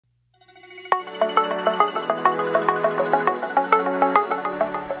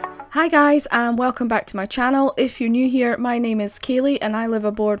Hi guys, and welcome back to my channel. If you're new here, my name is Kayleigh and I live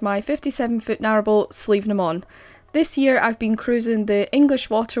aboard my 57-foot narrowboat Slievenamon. This year I've been cruising the English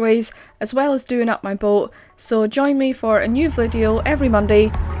waterways as well as doing up my boat, so join me for a new video every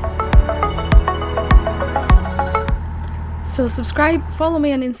Monday. So subscribe, follow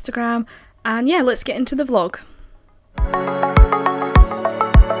me on Instagram, and yeah, let's get into the vlog.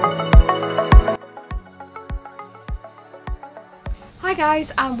 Hi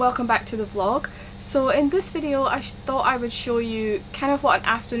guys, and welcome back to the vlog. So in this video I thought I would show you kind of what an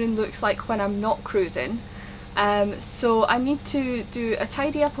afternoon looks like when I'm not cruising. So I need to do a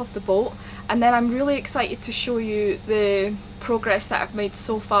tidy up of the boat, and then I'm really excited to show you the progress that I've made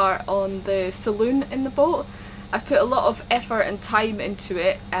so far on the saloon in the boat. I've put a lot of effort and time into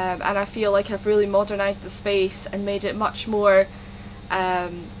it, and I feel like I've really modernised the space and made it much more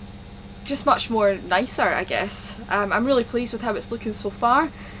just much more nicer, I guess. I'm really pleased with how it's looking so far.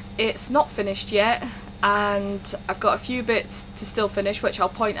 It's not finished yet, and I've got a few bits to still finish which I'll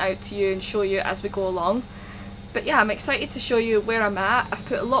point out to you and show you as we go along. But yeah, I'm excited to show you where I'm at. I've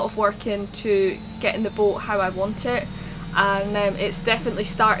put a lot of work into getting the boat how I want it, and it's definitely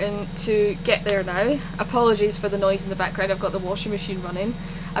starting to get there now. Apologies for the noise in the background, I've got the washing machine running.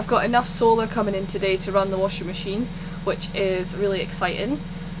 I've got enough solar coming in today to run the washing machine, which is really exciting.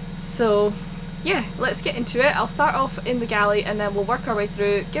 So yeah, let's get into it. I'll start off in the galley and then we'll work our way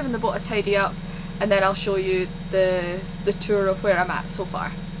through, giving the boat a tidy up, and then I'll show you the tour of where I'm at so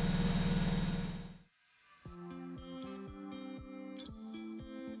far.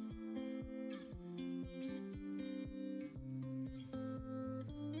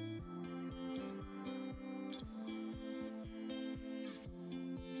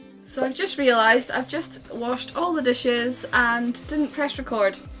 So I've just realised I've just washed all the dishes and didn't press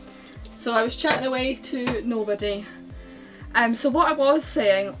record. So I was chatting away to nobody. So what I was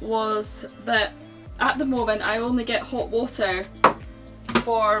saying was that at the moment I only get hot water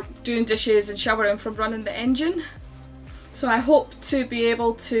for doing dishes and showering from running the engine. So I hope to be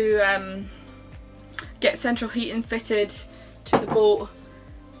able to get central heating fitted to the boat,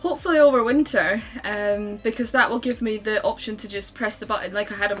 hopefully over winter, because that will give me the option to just press the button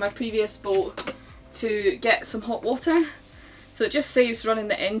like I had on my previous boat to get some hot water. So it just saves running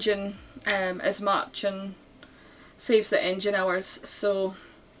the engine as much and saves the engine hours. So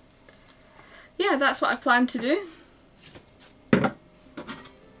yeah, that's what I plan to do.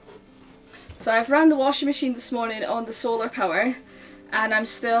 So I've ran the washing machine this morning on the solar power and I'm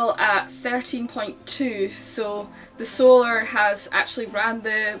still at 13.2, so the solar has actually ran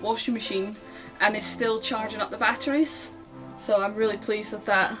the washing machine and is still charging up the batteries, so I'm really pleased with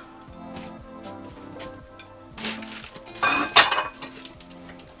that.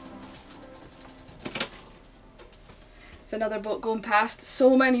 It's another boat going past.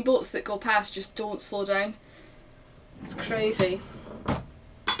 So many boats that go past just don't slow down. It's crazy.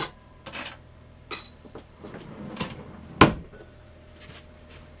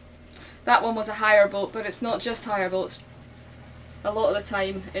 That one was a hire boat, but it's not just hire boats. A lot of the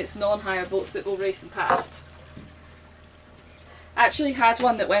time it's non-hire boats that go racing past. I actually had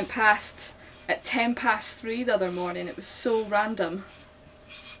one that went past at 3:10 the other morning. It was so random.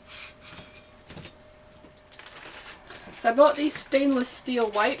 So I bought these stainless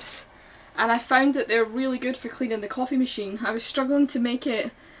steel wipes and I found that they're really good for cleaning the coffee machine. I was struggling to make it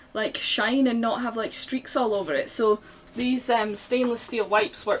like shine and not have like streaks all over it, so these stainless steel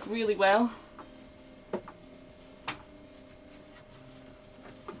wipes work really well.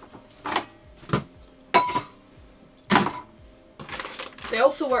 They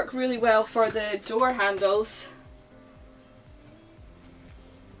also work really well for the door handles.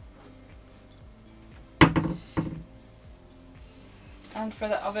 And for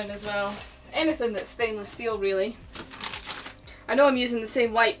the oven as well. Anything that's stainless steel really. I know I'm using the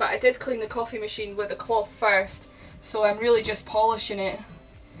same wipe, but I did clean the coffee machine with a cloth first, so I'm really just polishing it.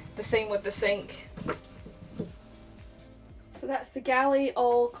 The same with the sink. So that's the galley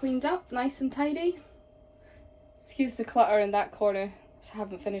all cleaned up, nice and tidy. Excuse the clutter in that corner, I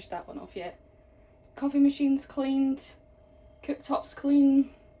haven't finished that one off yet. Coffee machine's cleaned, cooktop's clean.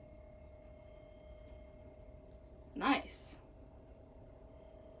 Nice.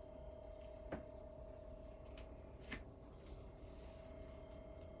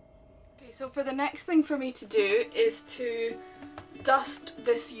 So for the next thing for me to do is to dust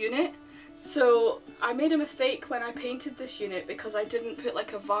this unit. So I made a mistake when I painted this unit because I didn't put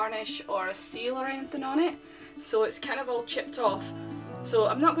like a varnish or a seal or anything on it, so it's kind of all chipped off. So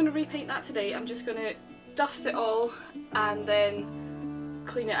I'm not going to repaint that today, I'm just going to dust it all and then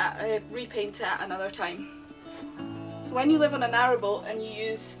clean it, repaint it at another time. So when you live on a narrowboat and you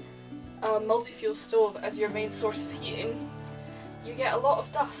use a multi-fuel stove as your main source of heating, you get a lot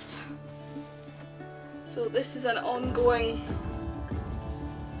of dust. So this is an ongoing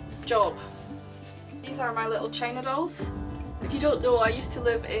job. These are my little China dolls. If you don't know, I used to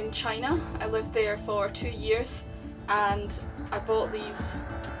live in China. I lived there for 2 years and I bought these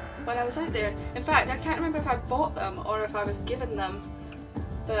when I was out there. In fact, I can't remember if I bought them or if I was given them,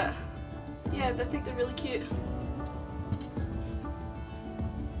 but yeah, I think they're really cute.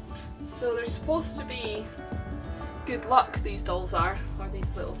 So they're supposed to be good luck, these dolls are, or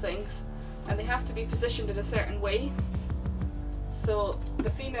these little things, and they have to be positioned in a certain way. So the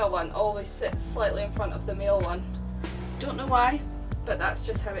female one always sits slightly in front of the male one. Don't know why, but that's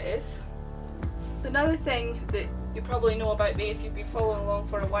just how it is. Another thing that you probably know about me if you've been following along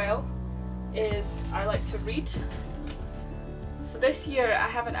for a while is I like to read. So this year I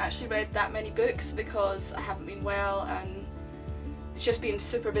haven't actually read that many books because I haven't been well and it's just been a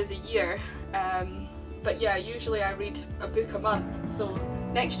super busy year. But yeah, usually I read a book a month, so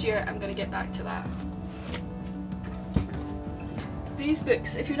next year I'm going to get back to that. These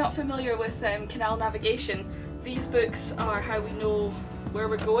books, if you're not familiar with canal navigation, these books are how we know where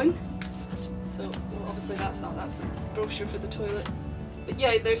we're going. So, well, obviously that's a brochure for the toilet. But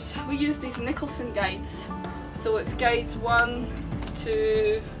yeah, we use these Nicholson guides. So it's guides 1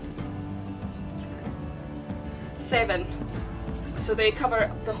 to 7. So they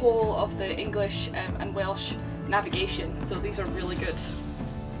cover the whole of the English and Welsh navigation. So these are really good.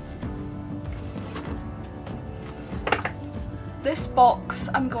 This box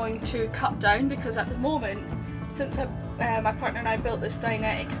I'm going to cut down because at the moment, since my partner and I built this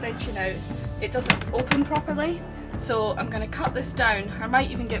dinette extension out, it doesn't open properly. So I'm going to cut this down. I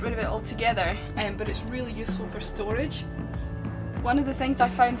might even get rid of it altogether, but it's really useful for storage. One of the things I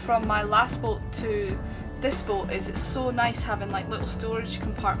found from my last boat to this boat is it's so nice having like little storage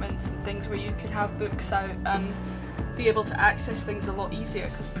compartments and things where you can have books out and be able to access things a lot easier,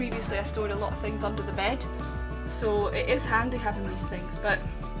 because previously I stored a lot of things under the bed. So it is handy having these things, but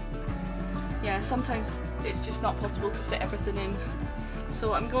yeah, sometimes it's just not possible to fit everything in.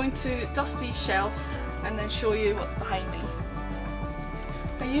 So I'm going to dust these shelves and then show you what's behind me.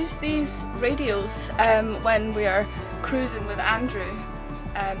 I use these radios when we are cruising with Andrew.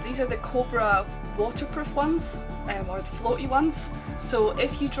 These are the Cobra waterproof ones, or the floaty ones. So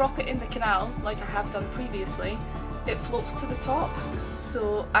if you drop it in the canal, like I have done previously, it floats to the top.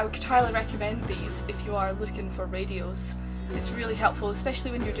 So I would highly recommend these if you are looking for radios. It's really helpful,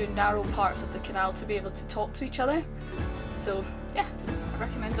 especially when you're doing narrow parts of the canal, to be able to talk to each other. So yeah, I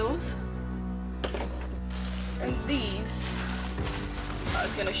recommend those. And these, I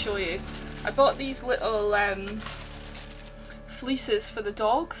was going to show you. I bought these little fleeces for the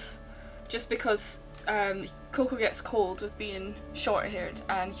dogs, just because Coco gets cold with being short-haired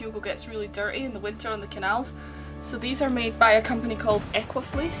and Hugo gets really dirty in the winter on the canals. So these are made by a company called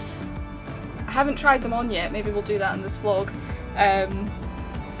Equafleece. I haven't tried them on yet, maybe we'll do that in this vlog.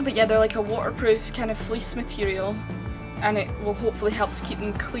 But yeah, they're like a waterproof kind of fleece material, and it will hopefully help to keep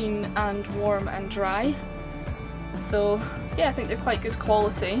them clean and warm and dry. So yeah, I think they're quite good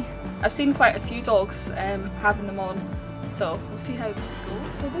quality. I've seen quite a few dogs having them on, so we'll see how these go.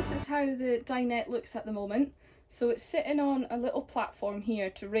 So this is how the dinette looks at the moment. So it's sitting on a little platform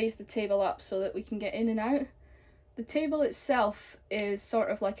here to raise the table up so that we can get in and out. The table itself is sort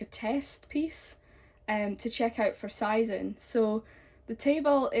of like a test piece to check out for sizing. So the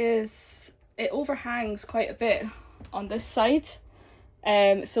table it overhangs quite a bit on this side.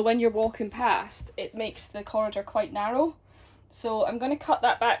 So when you're walking past, it makes the corridor quite narrow. So I'm going to cut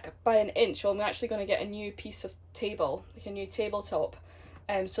that back by 1 inch. Well, I'm actually going to get a new piece of table, like a new tabletop,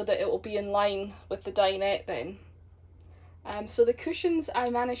 so that it will be in line with the dinette then. So the cushions I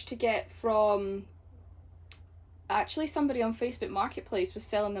managed to get from, actually somebody on Facebook Marketplace was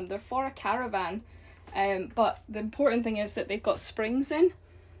selling them. They're for a caravan, but the important thing is that they've got springs in,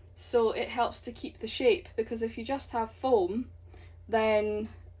 so it helps to keep the shape, because if you just have foam, then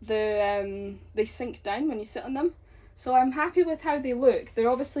they sink down when you sit on them. So I'm happy with how they look. They're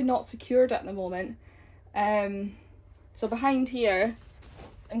obviously not secured at the moment. So behind here,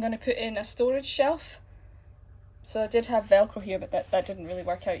 I'm going to put in a storage shelf. So I did have Velcro here, but that didn't really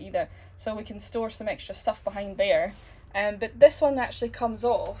work out either. So we can store some extra stuff behind there. But this one actually comes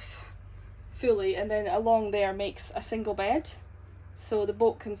off fully, and then along there makes a single bed. So the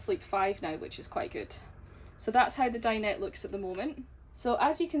boat can sleep 5 now, which is quite good. So that's how the dinette looks at the moment. So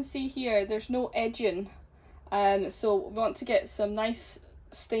as you can see here, there's no edging. So we want to get some nice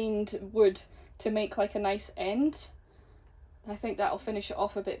stained wood to make like a nice end. I think that'll finish it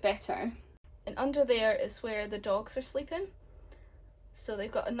off a bit better. And under there is where the dogs are sleeping. So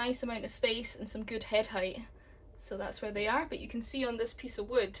they've got a nice amount of space and some good head height. So that's where they are, but you can see on this piece of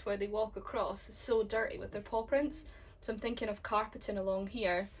wood where they walk across, it's so dirty with their paw prints. So I'm thinking of carpeting along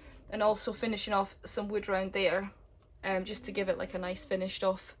here and also finishing off some wood round there, just to give it like a nice finished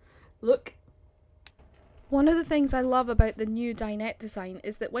off look. One of the things I love about the new dinette design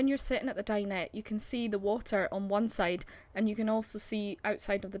is that when you're sitting at the dinette, you can see the water on one side and you can also see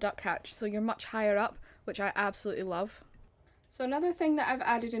outside of the duck hatch, so you're much higher up, which I absolutely love. So another thing that I've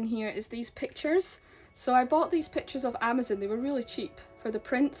added in here is these pictures. So I bought these pictures off Amazon, they were really cheap for the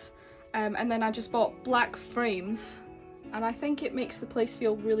prints, and then I just bought black frames, and I think it makes the place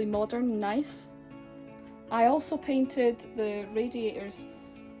feel really modern and nice. I also painted the radiators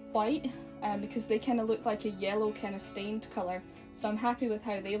white, because they kind of look like a yellow kind of stained colour, so I'm happy with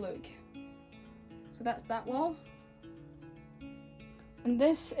how they look. So that's that wall. And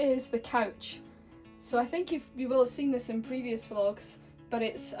this is the couch. So I think you will have seen this in previous vlogs, but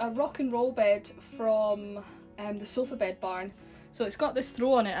it's a rock and roll bed from the sofa bed barn. So it's got this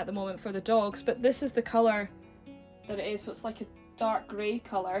throw on it at the moment for the dogs, but this is the colour that it is, so it's like a dark grey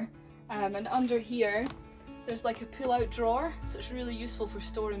colour. And under here there's like a pull-out drawer, so it's really useful for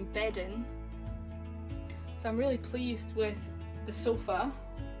storing bedding. So I'm really pleased with the sofa.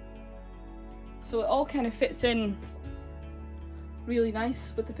 So it all kind of fits in really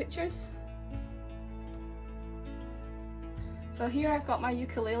nice with the pictures. So here I've got my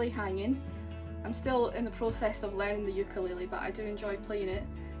ukulele hanging. I'm still in the process of learning the ukulele, but I do enjoy playing it.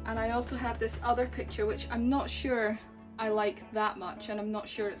 And I also have this other picture which I'm not sure I like that much, and I'm not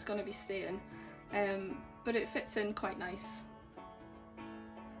sure it's going to be staying, but it fits in quite nice.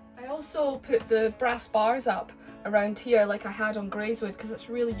 I also put the brass bars up around here like I had on Grayswood, because it's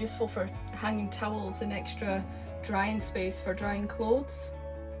really useful for hanging towels and extra drying space for drying clothes.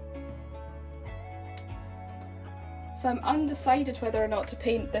 So I'm undecided whether or not to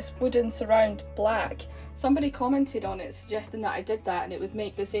paint this wooden surround black. Somebody commented on it suggesting that I did that and it would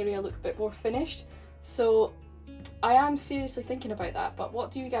make this area look a bit more finished. So I am seriously thinking about that, but what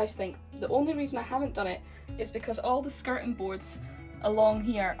do you guys think? The only reason I haven't done it is because all the skirting boards along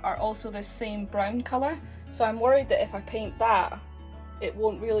here are also this same brown colour. So I'm worried that if I paint that, it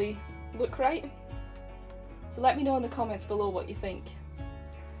won't really look right. So let me know in the comments below what you think.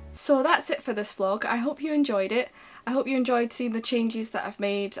 So that's it for this vlog. I hope you enjoyed it. I hope you enjoyed seeing the changes that I've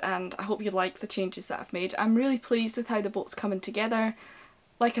made, and I hope you like the changes that I've made. I'm really pleased with how the boat's coming together.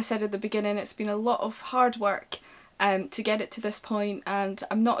 Like I said at the beginning, it's been a lot of hard work to get it to this point, and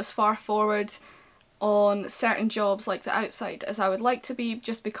I'm not as far forward on certain jobs like the outside as I would like to be,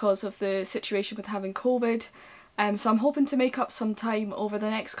 just because of the situation with having COVID. So I'm hoping to make up some time over the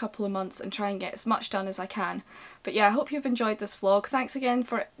next couple of months and try and get as much done as I can. But yeah, I hope you've enjoyed this vlog. Thanks again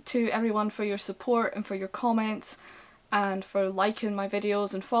to everyone for your support and for your comments and for liking my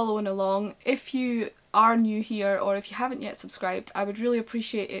videos and following along. If you are new here or if you haven't yet subscribed, I would really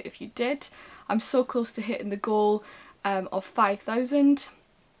appreciate it if you did. I'm so close to hitting the goal of 5,000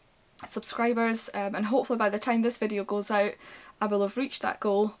 subscribers, and hopefully by the time this video goes out I will have reached that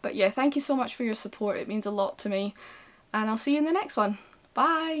goal. But yeah, thank you so much for your support, it means a lot to me, and I'll see you in the next one.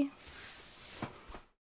 Bye!